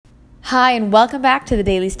Hi, and welcome back to the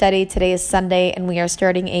Daily Study. Today is Sunday, and we are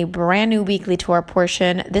starting a brand new weekly Torah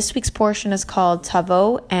portion. This week's portion is called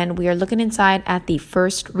Tavo, and we are looking inside at the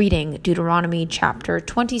first reading, Deuteronomy chapter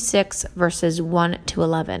 26, verses 1 to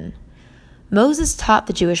 11. Moses taught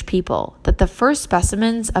the Jewish people that the first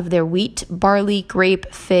specimens of their wheat, barley,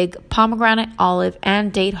 grape, fig, pomegranate, olive,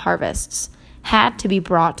 and date harvests had to be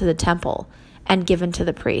brought to the temple and given to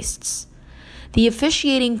the priests. The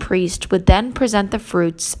officiating priest would then present the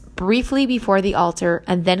fruits briefly before the altar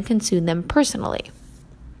and then consume them personally.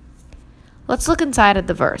 Let's look inside at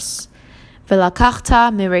the verse.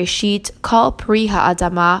 V'lakachta mireshit kol pri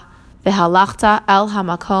ha'adama v'halachta el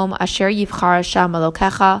hamakom asher yivchar sham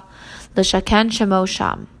Elokecha l'shaken shemo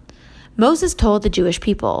sham. Moses told the Jewish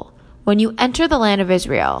people, when you enter the land of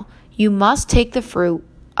Israel, you must take the fruit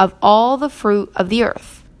of all the fruit of the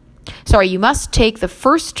earth. You must take the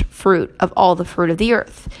first fruit of all the fruit of the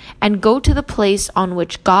earth and go to the place on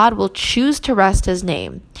which God will choose to rest his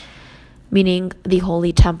name, meaning the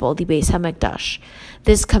holy temple, the Beis HaMikdash.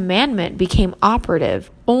 This commandment became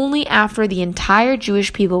operative only after the entire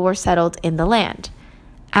Jewish people were settled in the land,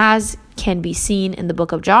 as can be seen in the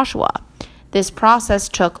book of Joshua. This process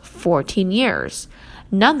took 14 years.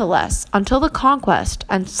 Nonetheless, until the conquest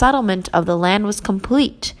and settlement of the land was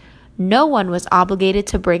complete, no one was obligated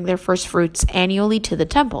to bring their first fruits annually to the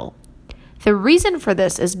temple. The reason for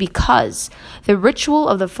this is because the ritual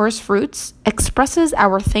of the first fruits expresses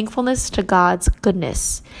our thankfulness to God's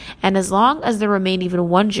goodness, and as long as there remained even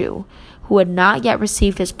one Jew who had not yet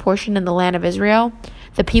received his portion in the land of Israel,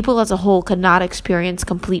 the people as a whole could not experience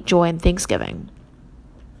complete joy and thanksgiving.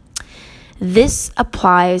 This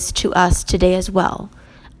applies to us today as well.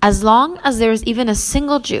 As long as there is even a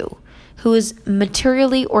single Jew who is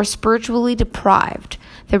materially or spiritually deprived,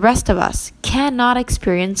 the rest of us cannot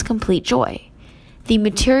experience complete joy. The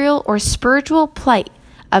material or spiritual plight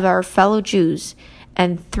of our fellow Jews,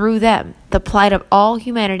 and through them, the plight of all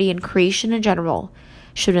humanity and creation in general,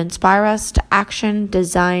 should inspire us to action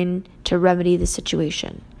designed to remedy the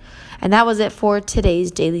situation. And that was it for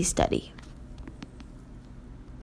today's daily study.